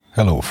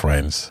Hello,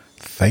 friends.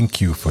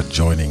 Thank you for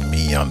joining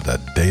me on the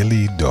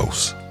Daily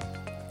Dose.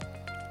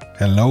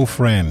 Hello,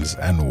 friends,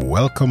 and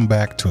welcome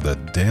back to the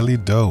Daily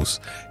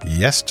Dose.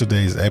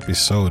 Yesterday's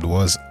episode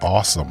was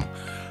awesome.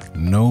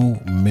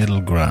 No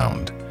middle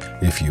ground.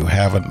 If you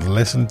haven't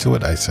listened to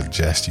it, I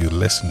suggest you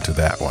listen to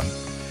that one.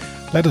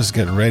 Let us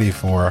get ready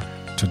for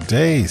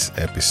today's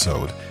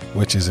episode,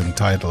 which is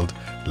entitled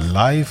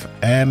Life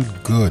and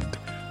Good,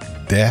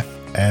 Death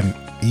and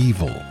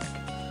Evil,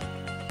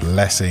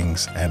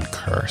 Blessings and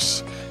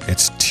Curse.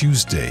 It's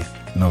Tuesday,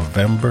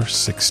 November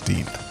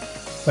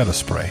 16th. Let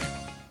us pray.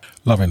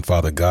 Loving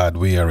Father God,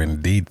 we are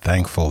indeed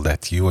thankful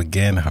that you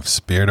again have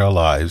spared our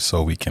lives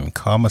so we can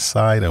come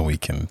aside and we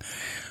can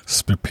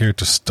prepare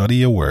to study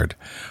your word.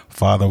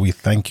 Father, we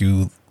thank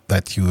you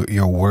that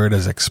your word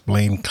has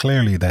explained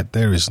clearly that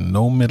there is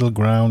no middle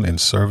ground in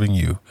serving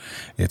you.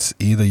 It's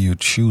either you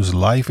choose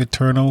life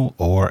eternal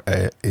or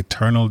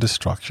eternal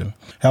destruction.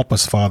 Help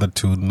us, Father,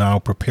 to now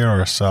prepare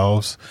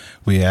ourselves.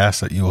 We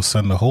ask that you will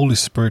send the Holy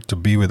Spirit to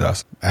be with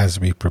us as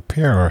we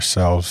prepare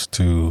ourselves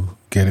to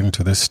get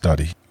into this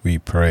study. We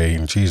pray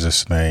in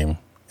Jesus' name.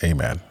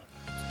 Amen.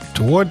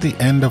 Toward the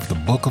end of the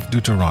book of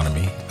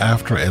Deuteronomy,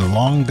 after a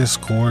long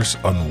discourse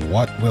on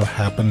what will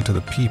happen to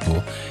the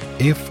people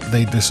if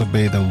they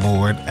disobey the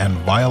Lord and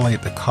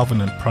violate the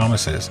covenant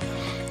promises,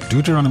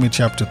 Deuteronomy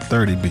chapter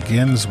 30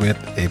 begins with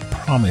a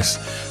promise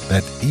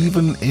that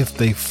even if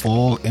they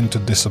fall into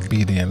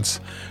disobedience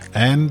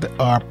and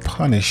are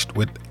punished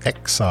with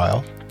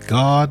exile,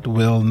 God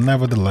will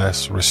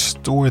nevertheless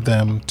restore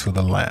them to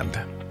the land.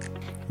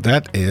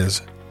 That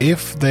is,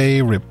 if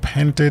they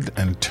repented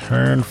and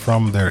turned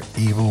from their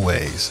evil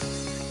ways.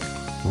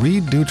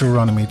 Read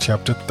Deuteronomy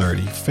chapter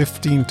 30,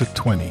 15 to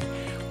 20.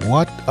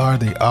 What are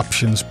the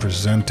options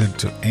presented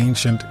to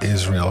ancient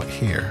Israel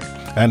here?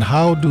 And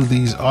how do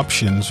these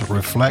options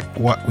reflect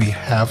what we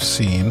have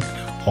seen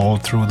all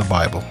through the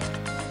Bible?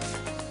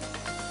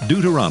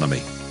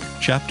 Deuteronomy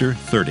chapter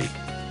 30.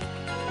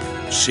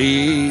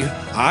 See,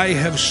 I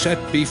have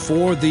set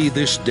before thee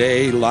this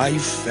day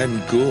life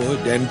and good,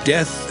 and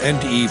death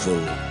and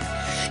evil.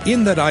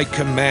 In that I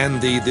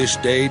command thee this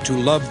day to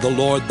love the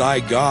Lord thy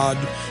God,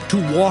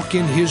 to walk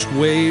in his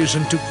ways,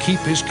 and to keep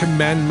his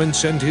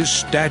commandments and his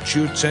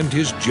statutes and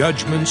his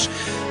judgments,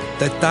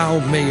 that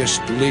thou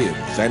mayest live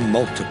and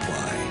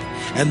multiply.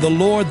 And the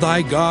Lord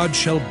thy God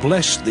shall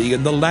bless thee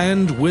in the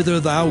land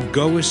whither thou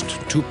goest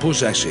to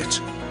possess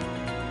it.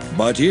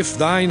 But if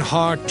thine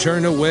heart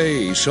turn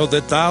away, so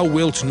that thou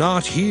wilt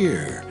not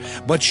hear,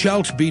 but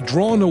shalt be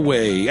drawn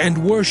away,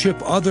 and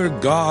worship other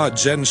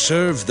gods, and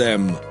serve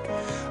them,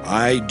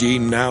 I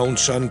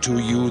denounce unto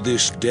you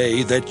this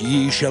day that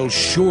ye shall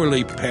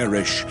surely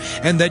perish,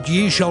 and that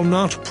ye shall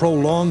not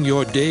prolong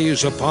your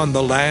days upon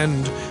the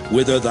land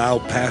whither thou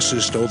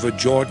passest over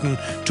Jordan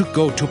to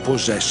go to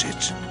possess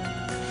it.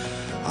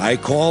 I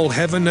call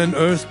heaven and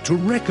earth to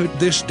record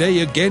this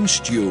day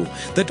against you,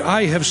 that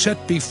I have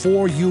set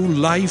before you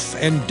life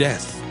and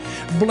death,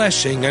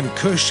 blessing and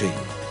cursing.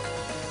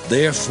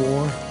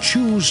 Therefore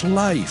choose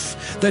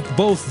life, that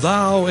both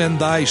thou and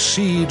thy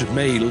seed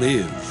may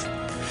live,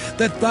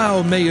 that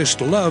thou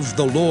mayest love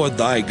the Lord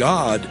thy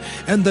God,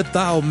 and that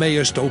thou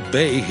mayest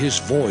obey his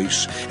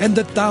voice, and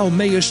that thou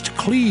mayest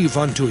cleave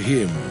unto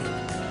him.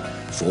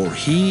 For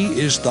he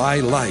is thy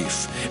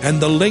life,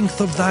 and the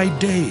length of thy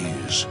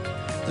days,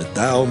 that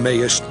thou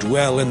mayest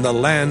dwell in the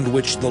land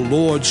which the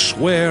Lord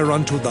sware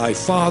unto thy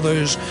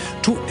fathers,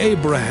 to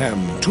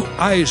Abraham, to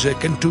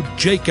Isaac, and to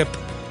Jacob,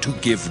 to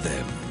give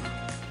them.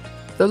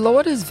 The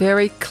Lord is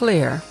very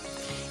clear.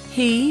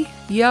 He,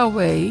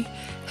 Yahweh,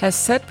 has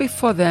set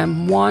before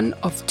them one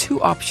of two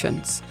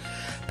options.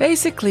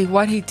 Basically,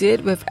 what he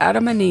did with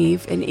Adam and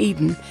Eve in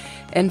Eden.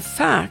 In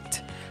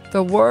fact,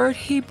 the word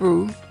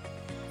Hebrew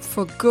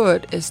for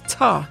good is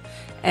ta,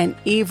 and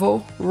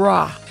evil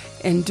ra.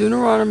 In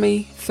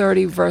Deuteronomy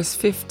 30 verse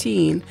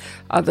 15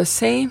 are the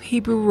same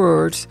Hebrew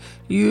words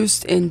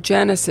used in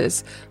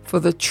Genesis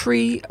for the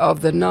tree of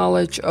the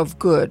knowledge of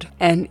good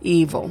and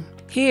evil.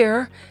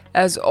 Here,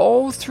 as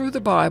all through the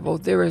Bible,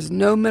 there is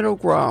no middle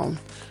ground,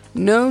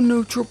 no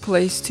neutral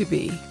place to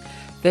be.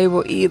 They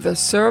will either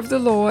serve the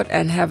Lord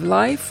and have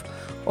life,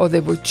 or they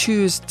will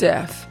choose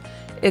death.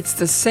 It's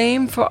the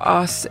same for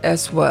us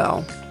as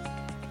well.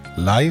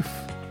 Life,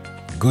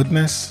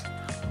 goodness,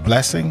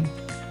 blessing,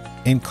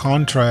 in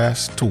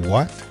contrast to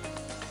what?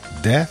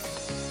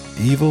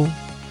 Death, evil,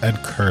 and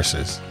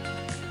curses.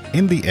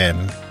 In the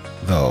end,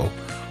 though,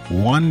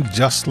 one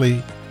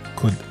justly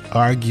could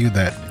argue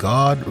that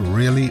God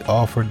really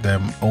offered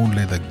them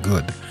only the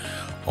good,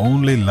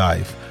 only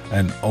life,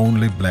 and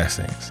only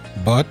blessings.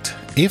 But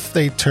if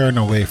they turn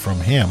away from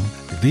him,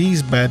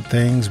 these bad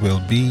things will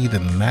be the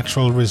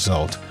natural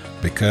result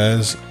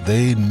because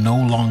they no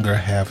longer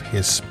have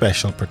his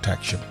special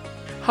protection.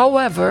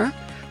 However,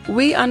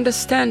 we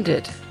understand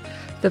it.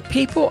 The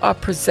people are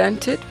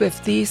presented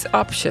with these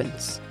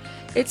options.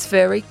 It's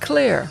very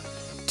clear.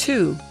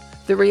 2.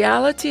 The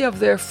reality of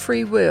their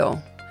free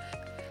will,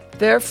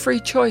 their free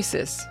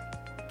choices.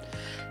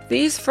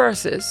 These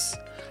verses,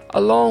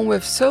 along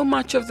with so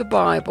much of the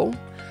Bible,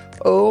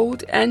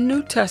 Old and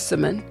New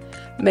Testament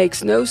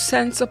makes no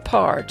sense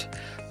apart,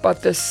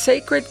 but the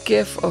sacred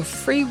gift of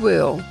free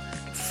will,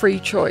 free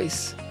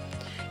choice.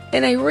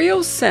 In a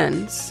real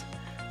sense,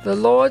 the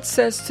Lord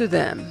says to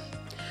them,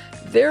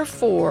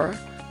 "Therefore,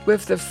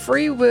 with the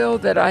free will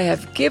that I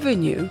have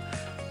given you,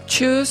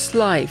 choose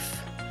life,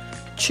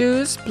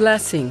 choose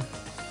blessing,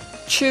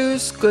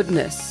 choose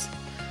goodness,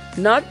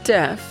 not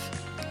death,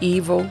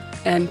 evil,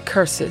 and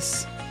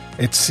curses."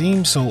 It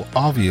seems so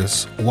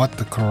obvious what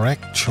the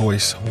correct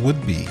choice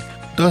would be,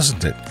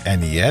 doesn't it?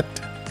 And yet,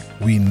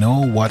 we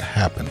know what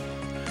happened.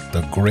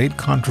 The great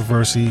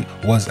controversy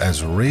was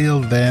as real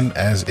then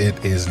as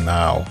it is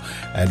now,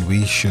 and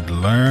we should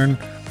learn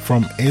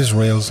from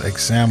Israel's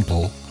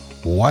example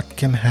what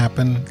can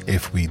happen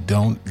if we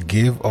don't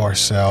give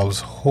ourselves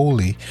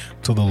wholly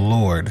to the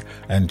Lord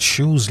and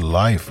choose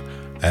life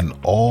and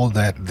all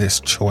that this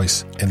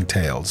choice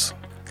entails.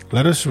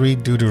 Let us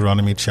read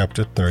Deuteronomy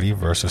chapter 30,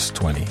 verses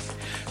 20.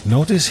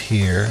 Notice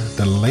here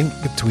the link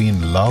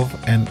between love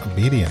and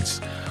obedience.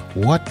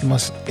 What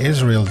must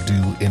Israel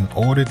do in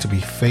order to be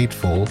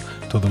faithful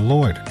to the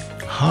Lord?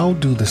 How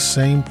do the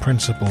same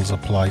principles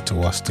apply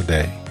to us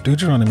today?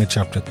 Deuteronomy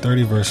chapter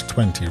 30, verse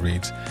 20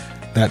 reads,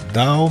 "That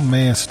thou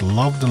mayest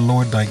love the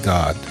Lord thy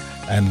God,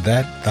 and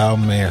that thou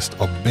mayest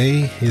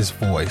obey his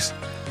voice,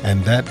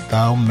 and that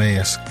thou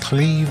mayest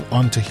cleave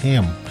unto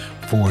him,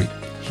 for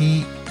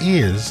he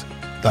is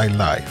thy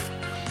life,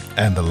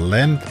 and the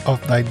length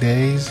of thy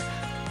days,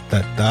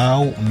 that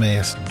thou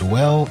mayest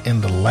dwell in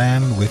the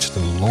land which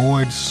the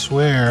Lord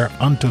sware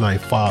unto thy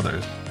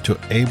fathers, to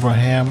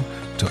Abraham,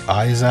 to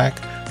Isaac,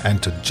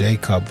 and to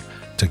Jacob,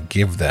 to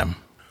give them."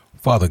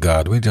 Father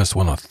God, we just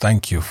want to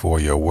thank you for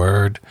your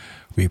word.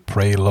 We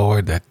pray,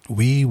 Lord, that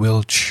we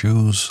will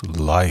choose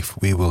life.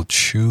 We will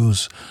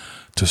choose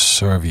to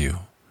serve you.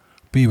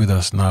 Be with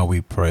us now, we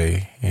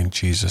pray, in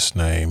Jesus'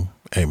 name.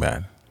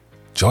 Amen.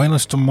 Join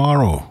us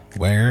tomorrow,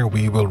 where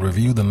we will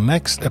review the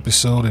next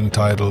episode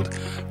entitled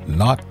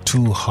Not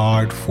Too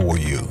Hard for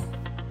You.